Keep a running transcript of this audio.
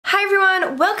Hi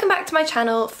everyone, welcome back to my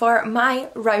channel for my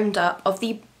roundup of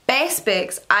the best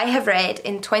books I have read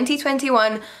in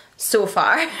 2021 so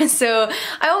far. So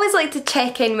I always like to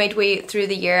check in midway through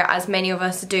the year, as many of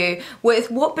us do,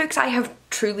 with what books I have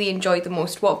truly enjoyed the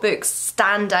most, what books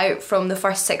stand out from the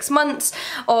first 6 months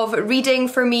of reading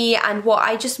for me, and what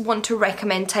I just want to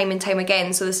recommend time and time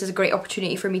again. So this is a great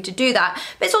opportunity for me to do that.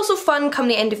 But it's also fun come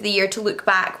the end of the year to look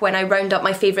back when I round up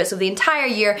my favourites of the entire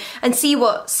year and see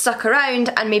what stuck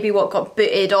around and maybe what got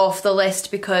booted off the list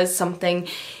because something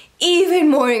even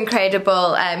more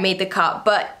incredible made the cut.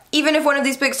 But even if one of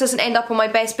these books doesn't end up on my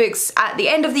best books at the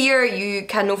end of the year, you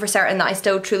can know for certain that I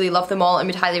still truly love them all and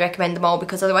would highly recommend them all,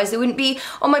 because otherwise they wouldn't be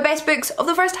on my best books of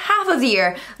the first half of the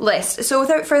year list. So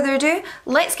without further ado,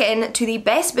 let's get into the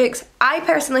best books I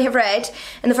personally have read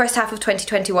in the first half of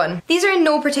 2021. These are in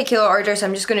no particular order, so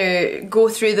I'm just going to go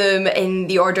through them in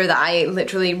the order that I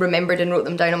literally remembered and wrote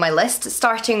them down on my list,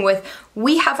 starting with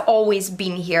We Have Always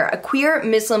Been Here, a queer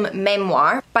Muslim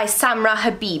memoir by Samra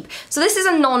Habib. So this is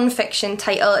a non-fiction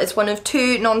title. It's one of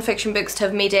 2 non-fiction books to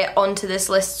have made it onto this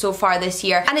list so far this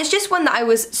year, and it's just one that I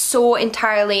was so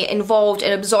entirely involved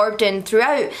and absorbed in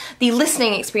throughout the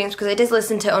listening experience, because I did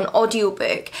listen to it on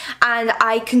audiobook and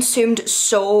I consumed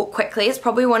so quickly. It's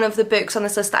probably one of the books on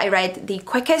this list that I read the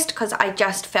quickest, because I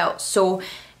just felt so,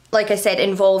 like I said,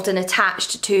 involved and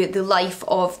attached to the life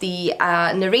of the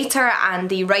narrator and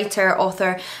the writer,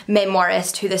 author,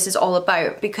 memoirist who this is all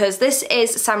about, because this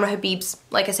is Samra Habib's,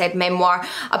 like I said, memoir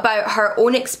about her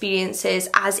own experiences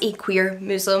as a queer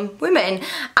Muslim woman,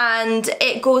 and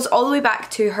it goes all the way back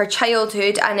to her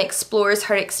childhood and explores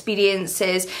her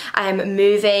experiences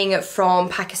moving from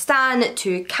Pakistan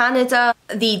to Canada,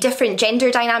 the different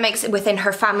gender dynamics within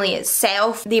her family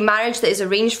itself, the marriage that is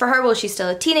arranged for her while she's still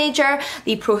a teenager,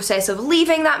 the process of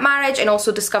leaving that marriage and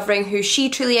also discovering who she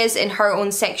truly is in her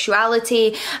own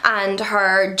sexuality and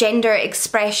her gender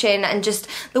expression, and just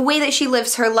the way that she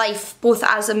lives her life both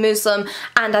as a Muslim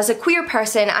and as a queer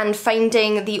person, and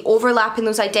finding the overlap in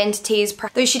those identities.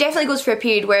 Though she definitely goes through a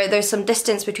period where there's some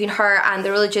distance between her and the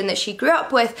religion that she grew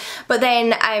up with, but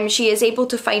then she is able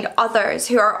to find others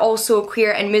who are also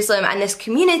queer and Muslim and this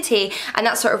community, and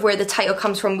that's sort of where the title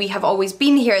comes from, We Have Always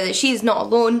Been Here, that she is not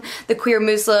alone. The queer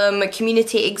Muslim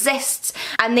community exists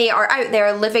and they are out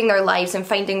there living their lives and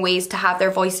finding ways to have their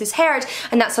voices heard,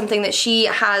 and that's something that she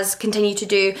has continued to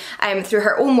do through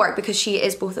her own work, because she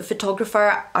is both a photographer,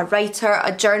 a writer,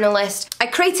 a journalist, a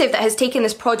creative that has taken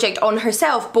this project on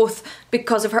herself, both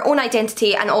because of her own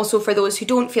identity and also for those who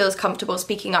don't feel as comfortable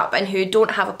speaking up and who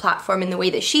don't have a platform in the way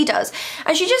that she does.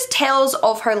 And she just tells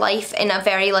of her life in a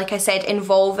very, like I said,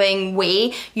 involving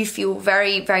way. You feel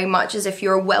very, very much as if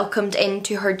you're welcomed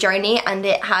into her journey, and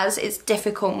it has its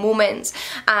difficult moments,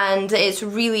 and it's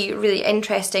really, really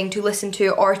interesting to listen to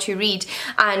or to read,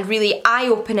 and really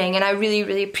eye-opening, and I really,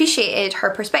 really appreciated her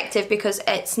perspective, because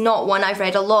it's not one I've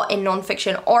read a lot in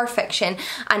non-fiction or fiction,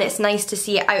 and it's nice to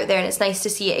see it out there and it's nice to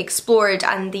see it explored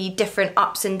and the different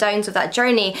ups and downs of that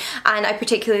journey. And I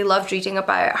particularly loved reading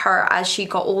about her as she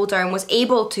got older and was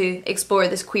able to explore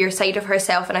this queer side of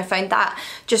herself, and I found that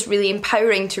just really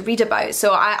empowering to read about.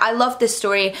 So I love this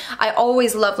story. I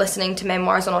always love listening to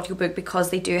memoirs on audiobook because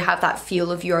they do have that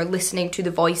feel of you're listening to the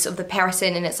voice of the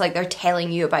person, and it's like they're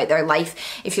telling you about their life.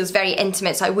 It feels very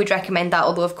intimate, so I would recommend that,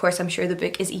 although of course I'm sure the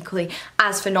book is equally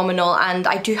as phenomenal. And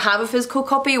I do have a physical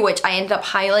copy, which I ended up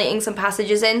highlighting some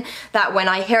passages in that when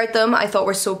I heard them I thought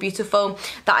were so beautiful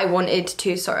that I wanted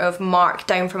to sort of mark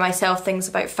down for myself things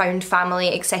about found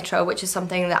family, etc., which is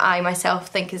something that I myself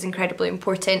think is incredibly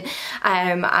important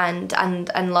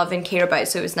and love and care about,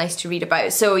 so it was nice to read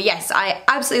about. So yes, I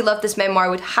absolutely love this memoir,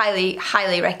 would highly,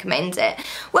 highly recommend it.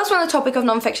 Whilst we're on the topic of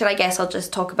non-fiction, I guess I'll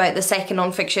just talk about the second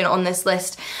non-fiction on this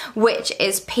list, which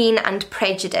is Pain and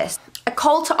Prejudice, a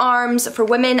Call to Arms for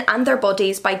Women and Their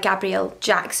Bodies by Gabrielle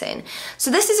Jackson. So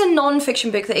this is a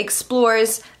non-fiction book that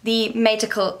explores the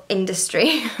medical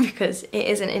industry, because it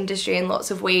is an industry in lots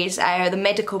of ways, the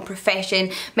medical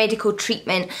profession, medical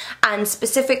treatment, and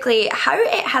specifically how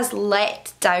it has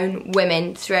let down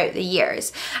women throughout the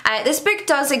years. This book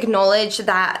does acknowledge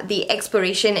that the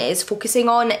exploration it is focusing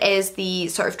on is the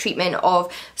sort of treatment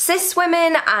of cis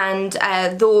women and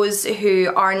those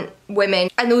who aren't women,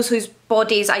 and those whose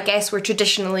bodies, I guess, were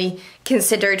traditionally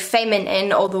considered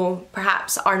feminine, although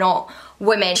perhaps are not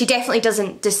women. She definitely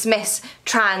doesn't dismiss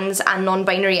trans and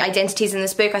non-binary identities in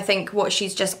this book. I think what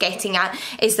she's just getting at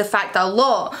is the fact that a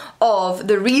lot of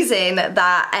the reason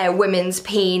that women's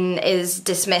pain is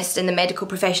dismissed in the medical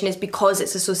profession is because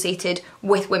it's associated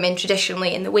with women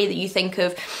traditionally, in the way that you think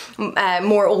of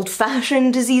more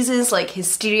old-fashioned diseases like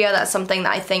hysteria. That's something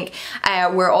that I think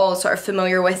we're all sort of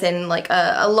familiar with in like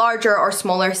a larger or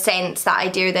smaller sense, that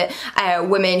idea that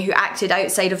women who acted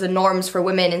outside of the norms for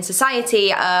women in society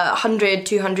 100,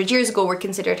 200 years ago were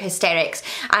considered hysterics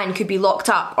and could be locked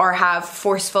up or have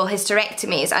forceful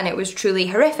hysterectomies, and it was truly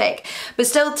horrific. But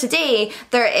still today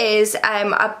there is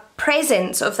a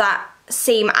presence of that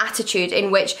same attitude in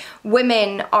which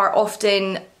women are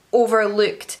often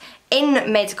overlooked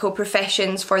in medical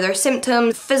professions for their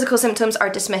symptoms. Physical symptoms are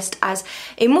dismissed as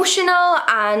emotional,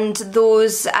 and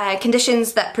those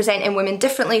conditions that present in women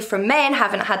differently from men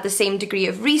haven't had the same degree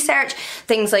of research.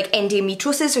 Things like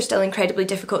endometriosis are still incredibly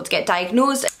difficult to get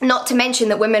diagnosed, not to mention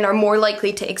that women are more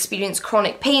likely to experience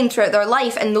chronic pain throughout their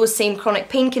life, and those same chronic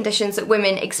pain conditions that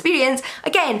women experience,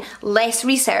 again, less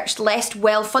researched, less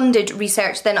well-funded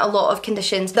research than a lot of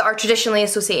conditions that are traditionally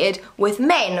associated with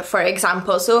men, for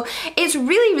example. So it's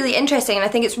really interesting, and I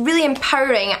think it's really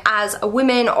empowering as a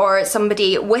woman or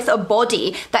somebody with a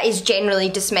body that is generally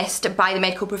dismissed by the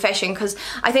medical profession, because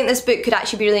I think this book could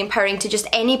actually be really empowering to just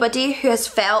anybody who has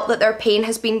felt that their pain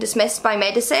has been dismissed by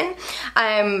medicine,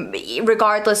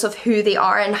 regardless of who they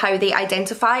are and how they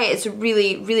identify. It's a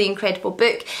really incredible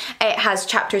book. It has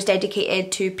chapters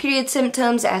dedicated to period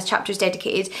symptoms, it has chapters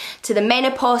dedicated to the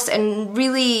menopause, and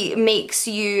really makes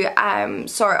you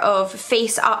sort of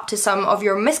face up to some of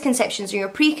your misconceptions and your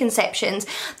preconceptions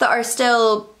that are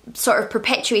still sort of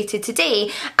perpetuated today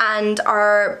and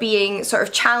are being sort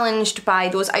of challenged by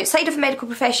those outside of the medical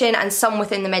profession and some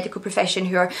within the medical profession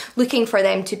who are looking for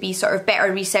them to be sort of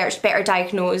better researched, better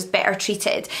diagnosed, better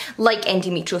treated, like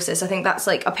endometriosis. I think that's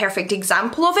like a perfect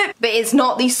example of it, but it's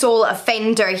not the sole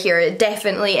offender here. It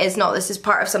definitely is not. This is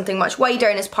part of something much wider,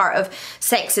 and it's part of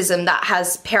sexism that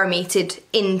has permeated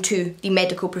into the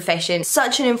medical profession.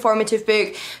 Such an informative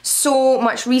book, so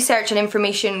much research and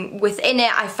information within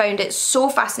it. I found it so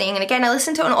fascinating. And again, I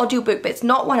listened to it on audiobook, but it's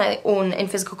not one I own in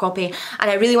physical copy, and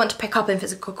I really want to pick up in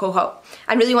physical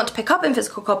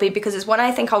copy because it's one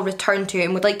I think I'll return to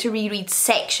and would like to reread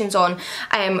sections on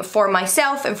for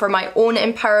myself and for my own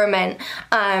empowerment,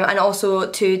 and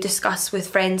also to discuss with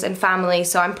friends and family.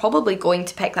 So I'm probably going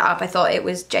to pick that up. I thought it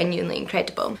was genuinely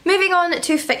incredible. Moving on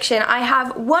to fiction, I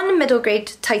have one middle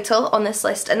grade title on this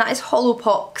list, and that is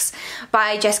Hollowpox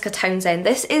by Jessica Townsend.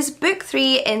 This is book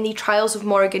 3 in the Trials of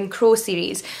Morrigan Crow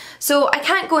series. So I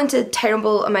can't go into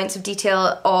terrible amounts of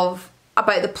detail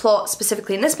about the plot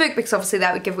specifically in this book, because obviously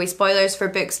that would give away spoilers for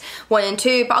books 1 and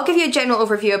 2, but I'll give you a general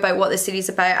overview about what this series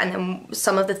is about and then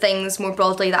some of the things more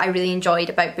broadly that I really enjoyed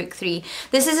about book 3.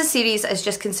 This is a series that has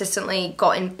just consistently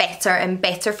gotten better and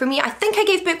better for me. I think I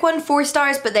gave book 1 4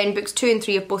 stars, but then books 2 and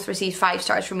 3 have both received 5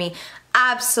 stars from me.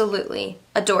 Absolutely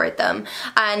adored them.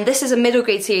 And this is a middle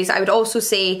grade series. I would also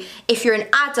say if you're an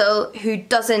adult who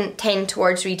doesn't tend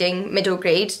towards reading middle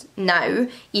grade now,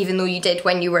 even though you did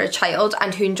when you were a child,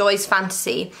 and who enjoys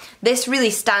fantasy, this really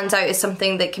stands out as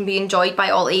something that can be enjoyed by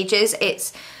all ages.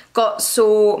 It's got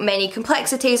so many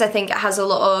complexities. I think it has a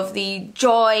lot of the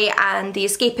joy and the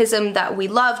escapism that we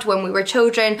loved when we were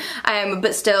children,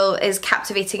 but still is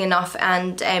captivating enough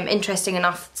and interesting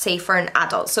enough, say, for an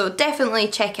adult. So definitely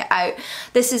check it out.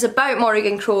 This is about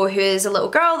Morrigan Crow, who is a little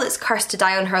girl that's cursed to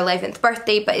die on her 11th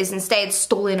birthday, but is instead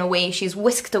stolen away. She's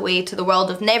whisked away to the world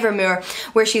of Nevermoor,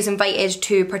 where she's invited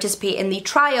to participate in the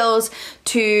trials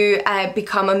to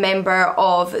become a member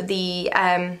of the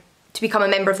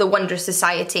Wondrous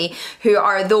Society, who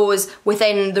are those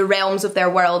within the realms of their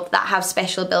world that have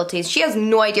special abilities. She has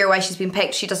no idea why she's been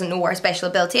picked, she doesn't know what her special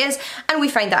ability is, and we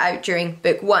find that out during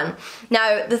book 1.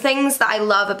 Now, the things that I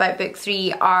love about book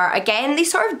 3 are, again,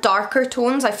 these sort of darker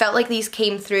tones. I felt like these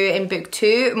came through in book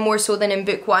 2 more so than in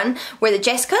book 1, where the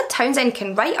Jessica Townsend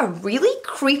can write a really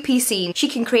creepy scene. She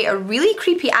can create a really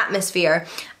creepy atmosphere,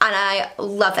 and I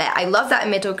love it. I love that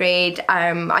in middle grade.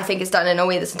 I think it's done in a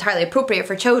way that's entirely appropriate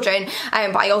for children,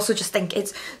 but I also just think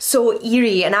it's so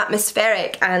eerie and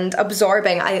atmospheric and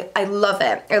absorbing. I love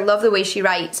it. I love the way she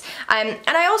writes. And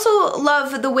I also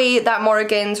love the way that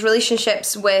Morrigan's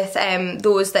relationships with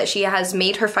those that she has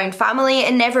made her found family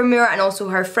in Nevermoor and also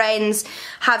her friends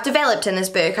have developed in this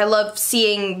book. I love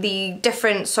seeing the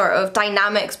different sort of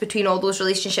dynamics between all those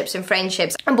relationships and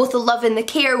friendships, and both the love and the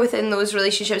care within those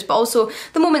relationships, but also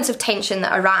the moments of tension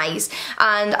that arise.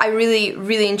 And I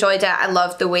really enjoyed it. I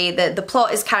loved the way that the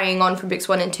plot is carrying carrying on from books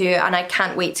 1 and 2, and I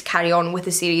can't wait to carry on with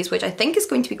the series, which I think is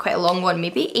going to be quite a long one,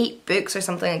 maybe 8 books or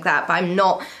something like that, but I'm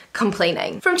not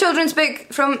complaining. From children's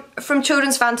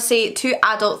children's fantasy to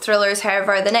adult thrillers,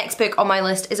 however, the next book on my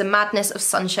list is A Madness of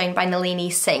Sunshine by Nalini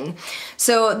Singh.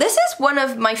 So this is one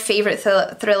of my favourite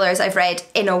thrillers I've read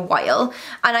in a while,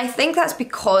 and I think that's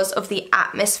because of the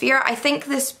atmosphere. I think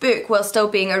this book, while still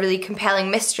being a really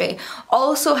compelling mystery,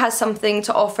 also has something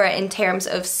to offer in terms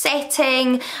of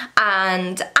setting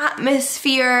and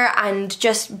atmosphere and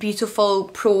just beautiful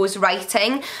prose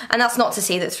writing. And that's not to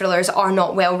say that thrillers are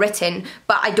not well written,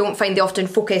 but I don't find they often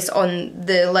focus on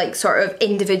the like sort of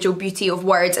individual beauty of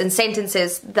words and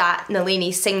sentences that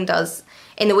Nalini Singh does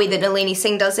in the way that Nalini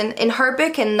Singh does in her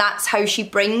book, and that's how she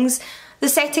brings the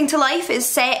setting to life. It's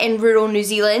set in rural New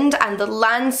Zealand and the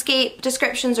landscape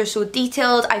descriptions are so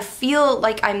detailed. I feel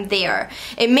like I'm there.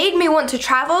 It made me want to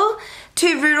travel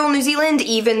to rural New Zealand,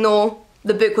 even though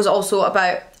the book was also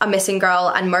about a missing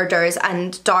girl and murders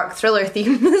and dark thriller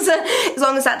themes. As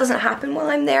long as that doesn't happen while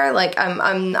I'm there, like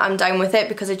I'm down with it,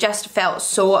 because it just felt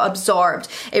so absorbed.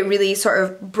 It really sort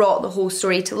of brought the whole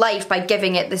story to life by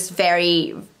giving it this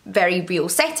very real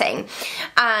setting.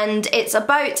 And it's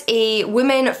about a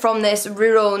woman from this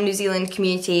rural New Zealand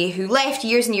community who left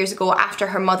years and years ago after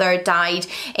her mother died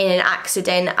in an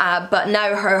accident, but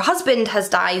now her husband has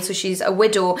died, so she's a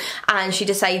widow, and she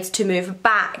decides to move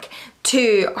back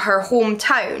to her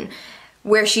hometown,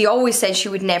 where she always said she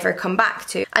would never come back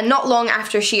to. And not long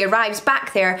after she arrives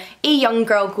back there, a young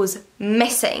girl goes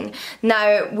missing.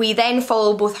 Now, we then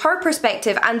follow both her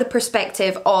perspective and the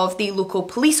perspective of the local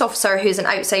police officer, who's an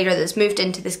outsider that's moved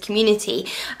into this community,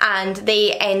 and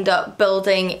they end up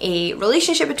building a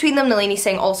relationship between them. Nalini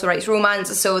Singh also writes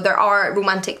romance, so there are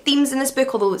romantic themes in this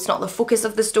book, although it's not the focus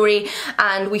of the story,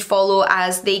 and we follow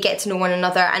as they get to know one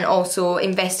another and also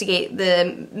investigate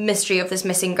the mystery of this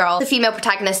missing girl. The female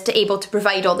protagonist is able to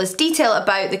provide all this detail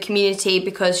about the community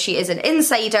because she is an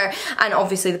insider, and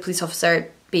obviously the police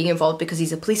officer being involved because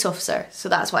he's a police officer, so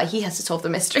that's why he has to solve the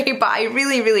mystery. But I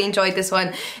really enjoyed this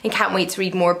one and can't wait to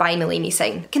read more by Nalini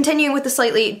Singh. Continuing with the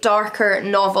slightly darker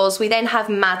novels, we then have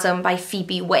Madam by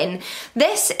Phoebe Wynne.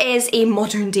 This is a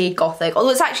modern day gothic,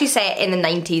 although it's actually set in the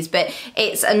 90s, but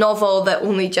it's a novel that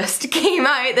only just came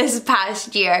out this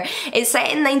past year. It's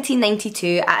set in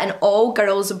 1992 at an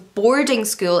all-girls boarding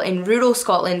school in rural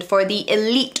Scotland for the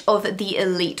elite of the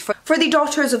elite, for the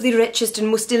daughters of the richest and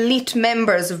most elite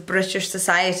members of British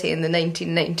society in the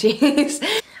 1990s.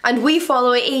 And we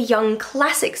follow a young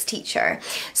classics teacher.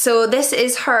 So this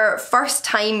is her first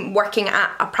time working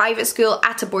at a private school,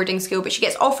 at a boarding school, but she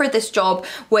gets offered this job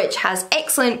which has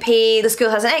excellent pay. The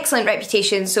school has an excellent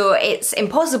reputation, so it's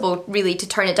impossible really to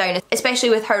turn it down,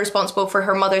 especially with her responsible for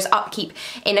her mother's upkeep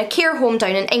in a care home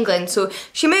down in England. So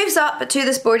she moves up to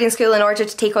this boarding school in order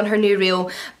to take on her new role,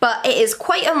 but it is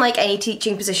quite unlike any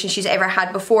teaching position she's ever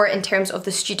had before in terms of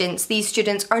the students. These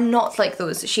students are not like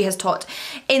those she has taught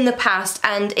in the past,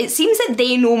 and it seems that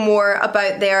they know more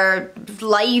about their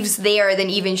lives there than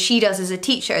even she does as a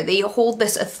teacher. They hold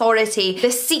this authority,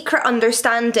 this secret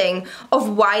understanding of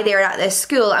why they're at this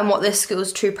school and what this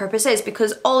school's true purpose is,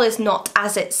 because all is not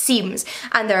as it seems,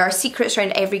 and there are secrets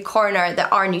around every corner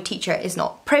that our new teacher is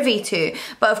not privy to.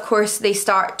 But of course they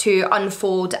start to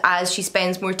unfold as she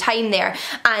spends more time there,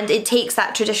 and it takes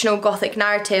that traditional gothic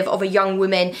narrative of a young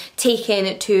woman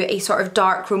taken to a sort of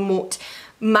dark, remote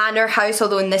manor house,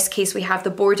 although in this case we have the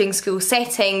boarding school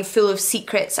setting full of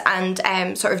secrets and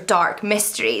sort of dark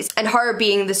mysteries, and her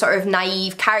being the sort of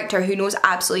naive character who knows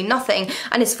absolutely nothing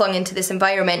and is flung into this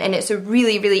environment. And it's a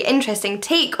really interesting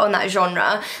take on that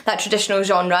genre, that traditional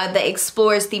genre that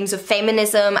explores themes of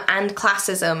feminism and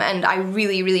classism, and I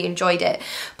really enjoyed it.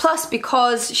 Plus,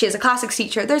 because she is a classics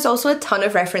teacher, there's also a ton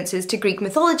of references to Greek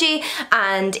mythology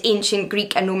and ancient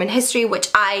Greek and Roman history, which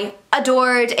I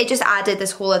adored. It just added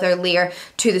this whole other layer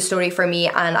to the story for me,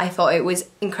 and I thought it was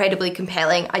incredibly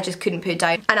compelling. I just couldn't put it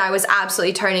down, and I was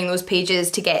absolutely turning those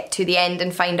pages to get to the end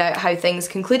and find out how things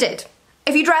concluded.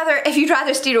 If you'd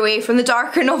rather steer away from the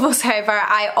darker novels, however,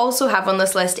 I also have on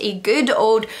this list a good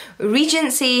old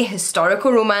Regency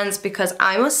historical romance, because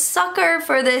I'm a sucker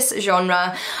for this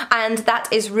genre, and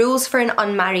that is Rules for an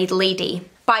Unmarried Lady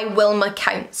by Wilma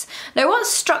Counts. Now, what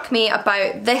struck me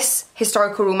about this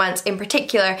historical romance in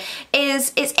particular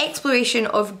is its exploration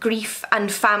of grief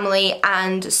and family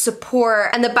and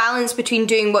support, and the balance between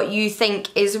doing what you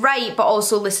think is right but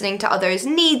also listening to others'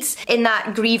 needs in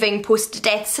that grieving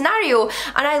post-death scenario.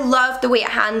 And I loved the way it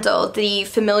handled the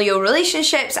familial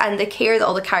relationships and the care that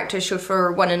all the characters showed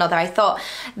for one another. I thought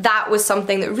that was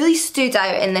something that really stood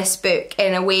out in this book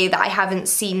in a way that I haven't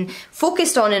seen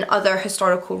focused on in other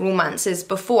historical romances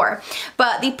before. before.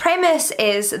 But the premise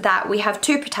is that we have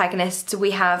two protagonists.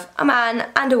 We have a man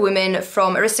and a woman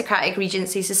from aristocratic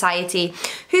Regency society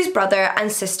whose brother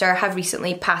and sister have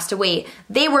recently passed away.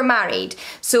 They were married,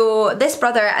 so this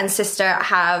brother and sister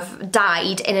have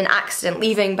died in an accident,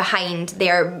 leaving behind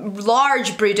their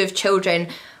large brood of children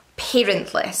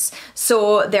parentless.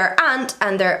 So their aunt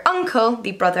and their uncle,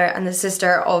 the brother and the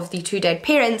sister of the two dead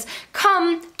parents,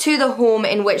 come to the home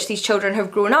in which these children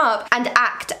have grown up and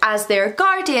act as their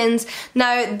guardians.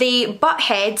 Now, they butt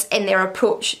heads in their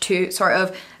approach to sort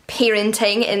of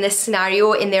parenting in this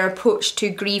scenario, in their approach to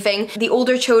grieving. The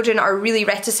older children are really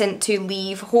reticent to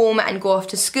leave home and go off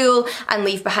to school and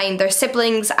leave behind their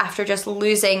siblings after just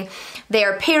losing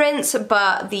their parents,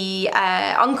 but the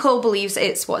uncle believes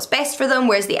it's what's best for them,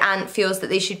 whereas the aunt feels that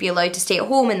they should be allowed to stay at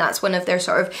home, and that's one of their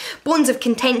sort of bones of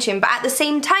contention. But at the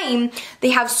same time,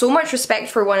 they have so much respect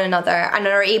for one another and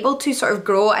are able to sort of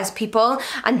grow as people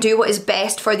and do what is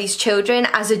best for these children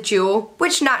as a duo,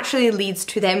 which naturally leads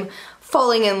to them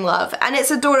falling in love. And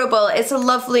it's adorable. It's a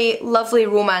lovely, lovely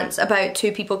romance about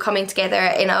two people coming together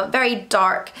in a very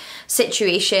dark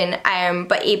situation,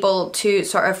 but able to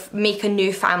sort of make a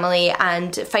new family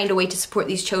and find a way to support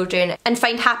these children and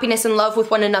find happiness and love with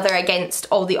one another against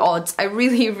all the odds. I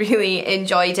really, really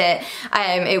enjoyed it.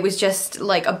 It was just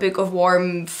like a book of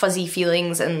warm, fuzzy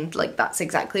feelings, and like that's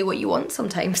exactly what you want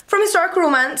sometimes. From historical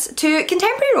romance to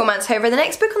contemporary romance, however, the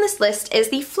next book on this list is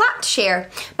The Flat Share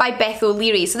by Beth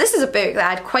O'Leary. So this is a book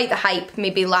that had quite the hype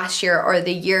maybe last year or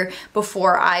the year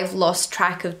before. I've lost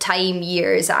track of time,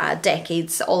 years,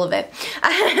 decades, all of it.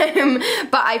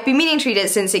 But I've been meaning to read it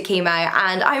since it came out,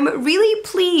 and I'm really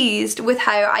pleased with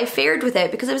how I fared with it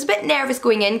because I was a bit nervous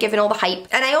going in given all the hype.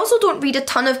 And I also don't read a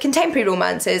ton of contemporary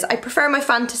romances. I prefer my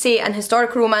fantasy and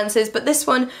historical romances, but this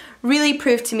one really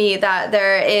proved to me that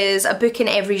there is a book in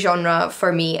every genre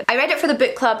for me. I read it for the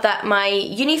book club that my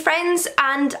uni friends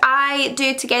and I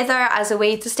do together as a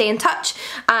way to stay in touch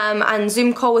and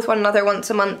Zoom call with one another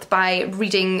once a month by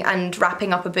reading and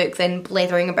wrapping up a book, then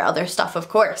blethering about other stuff, of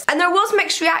course. And there was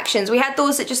mixed reactions. We had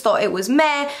those that just thought it was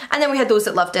meh, and then we had those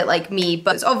that loved it like me.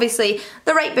 But it's obviously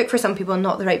the right book for some people,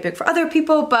 not the right book for other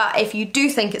people. But if you do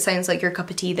think it sounds like your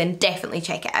cup of tea, then definitely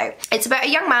check it out. It's about a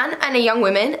young man and a young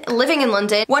woman living in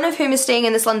London, one of whom is staying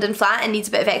in this London flat and needs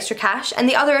a bit of extra cash, and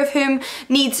the other of whom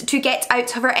needs to get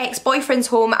out of her ex-boyfriend's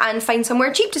home and find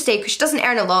somewhere cheap to stay because she doesn't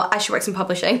earn a lot as she works in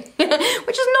publishing,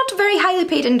 which is not a very highly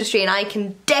paid industry, and I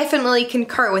can definitely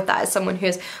concur with that as someone who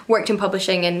has worked in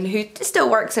publishing and who still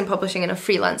works in publishing in a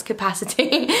freelance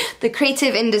capacity. The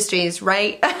creative industries,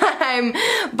 right?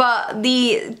 But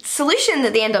the solution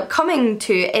that they end up coming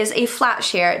to is a flat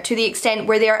share, to the extent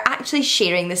where they are actually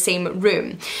sharing the same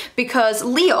room, because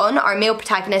Leon, our male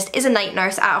protagonist, is a night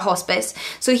nurse at a hospice,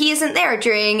 so he isn't there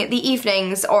during the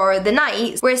evenings or the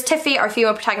nights, whereas Tiffy, our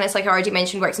female protagonist, like I already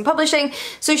mentioned, works in publishing,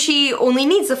 so she only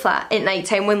needs the flat at night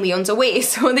time when Leon's away.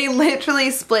 So they literally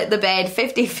split the bed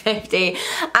 50-50,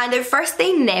 and at first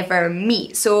they never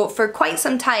meet. So for quite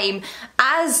some time,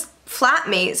 as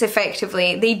flatmates,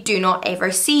 effectively, they do not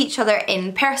ever see each other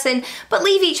in person, but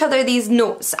leave each other these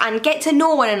notes and get to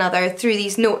know one another through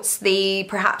these notes. They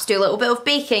perhaps do a little bit of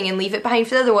baking and leave it behind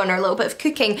for the other one, or a little bit of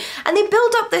cooking, and they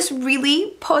build up this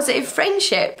really positive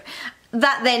friendship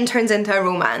that then turns into a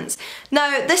romance.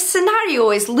 Now, this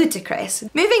scenario is ludicrous.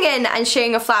 Moving in and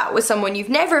sharing a flat with someone you've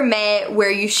never met,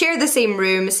 where you share the same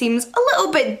room, seems a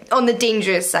little bit on the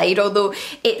dangerous side, although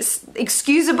it's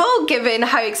excusable given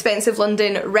how expensive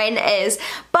London rent is.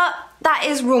 But that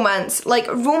is romance. Like,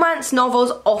 romance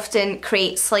novels often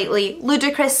create slightly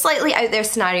ludicrous, slightly out there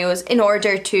scenarios in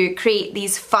order to create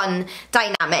these fun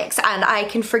dynamics, and I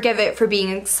can forgive it for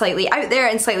being slightly out there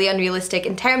and slightly unrealistic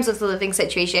in terms of the living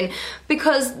situation,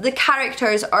 because the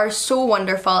characters are so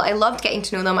wonderful. I loved getting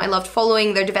to know them. I loved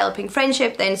following their developing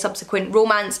friendship, then subsequent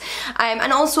romance,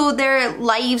 and also their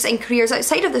lives and careers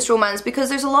outside of this romance, because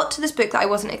there's a lot to this book that I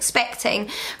wasn't expecting.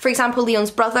 For example, Leon's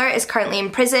brother is currently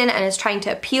in prison and is trying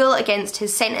to appeal against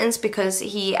his sentence because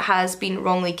he has been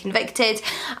wrongly convicted,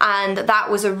 and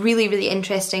that was a really, really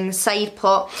interesting side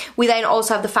plot. We then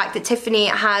also have the fact that Tiffany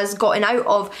has gotten out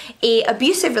of an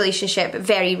abusive relationship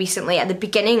very recently at the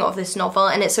beginning of this novel,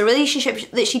 and it's a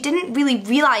relationship that she didn't really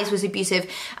realise was abusive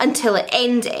until it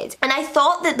ended. And I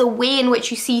thought that the way in which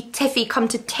you see Tiffy come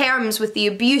to terms with the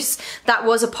abuse that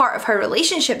was a part of her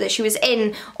relationship that she was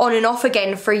in on and off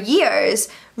again for years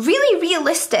really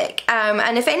realistic,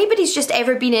 and if anybody's just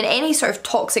ever been in any sort of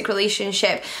toxic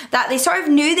relationship that they sort of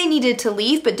knew they needed to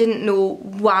leave but didn't know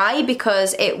why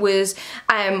because it was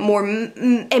more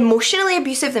emotionally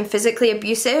abusive than physically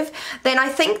abusive, then I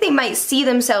think they might see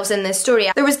themselves in this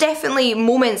story. There was definitely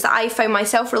moments that I found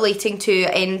myself relating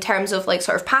to in terms of like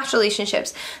sort of past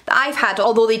relationships that I've had,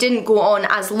 although they didn't go on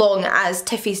as long as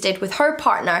Tiffy's did with her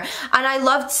partner, and I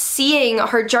loved seeing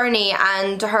her journey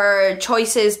and her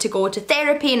choices to go to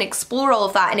therapy and explore all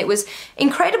of that, and it was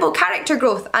incredible character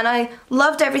growth and I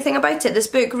loved everything about it. This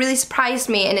book really surprised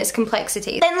me in its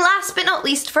complexity. Then last but not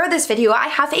least for this video, I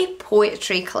have a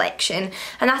poetry collection,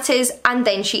 and that is And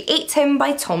Then She Ate Him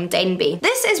by Tom Denby.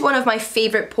 This is one of my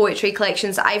favourite poetry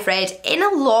collections that I've read in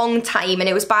a long time, and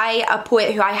it was by a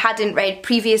poet who I hadn't read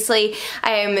previously,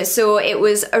 so it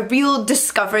was a real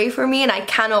discovery for me, and I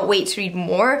cannot wait to read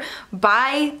more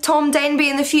by Tom Denby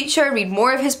in the future, read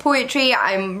more of his poetry.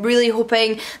 I'm really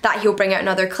hoping that he'll bring out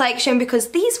another collection because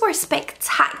these were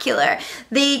spectacular.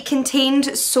 They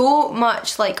contained so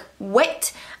much like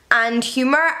wit and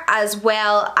humour, as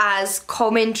well as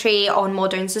commentary on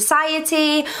modern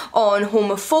society, on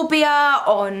homophobia,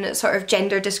 on sort of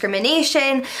gender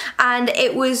discrimination, and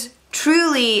it was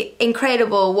truly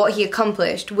incredible what he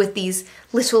accomplished with these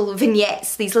little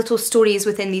vignettes, these little stories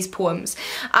within these poems.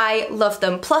 I love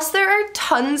them. Plus there are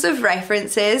tons of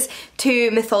references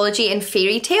to mythology and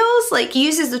fairy tales. Like, he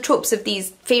uses the tropes of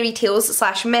these fairy tales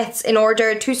slash myths in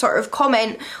order to sort of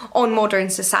comment on modern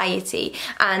society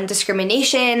and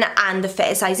discrimination and the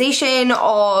fetishization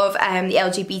of the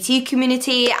LGBT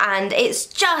community, and it's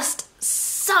just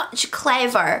such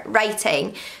clever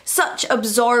writing, such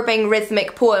absorbing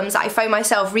rhythmic poems that I found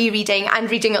myself rereading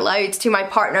and reading aloud to my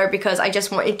partner because I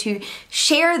just wanted to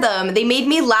share them. They made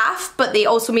me laugh, but they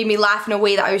also made me laugh in a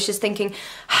way that I was just thinking,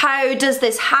 how does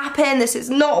this happen? This is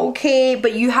not okay.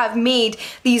 But you have made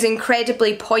these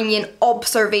incredibly poignant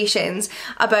observations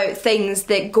about things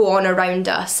that go on around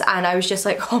us, and I was just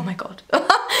like, oh my god.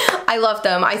 I loved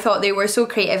them. I thought they were so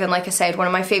creative, and like I said, one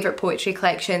of my favourite poetry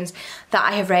collections that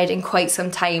I have read in quite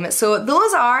some time. So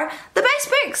those are the best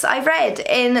books I've read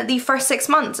in the first 6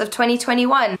 months of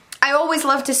 2021. I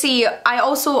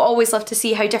also always love to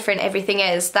see how different everything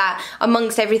is, that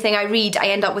amongst everything I read I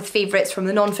end up with favourites from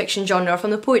the non-fiction genre,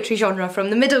 from the poetry genre, from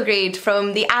the middle grade,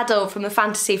 from the adult, from the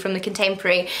fantasy, from the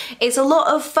contemporary. It's a lot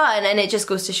of fun, and it just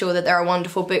goes to show that there are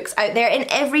wonderful books out there in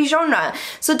every genre.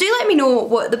 So do let me know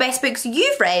what the best books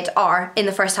you've read are in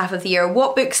the first half of the year.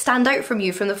 What books stand out from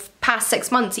you from the past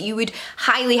 6 months that you would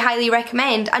highly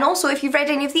recommend, and also if you've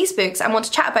read any of these books and want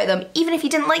to chat about them, even if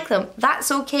you didn't like them, that's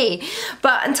okay.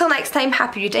 But until next time,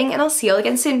 happy reading, and I'll see you all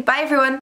again soon. Bye everyone!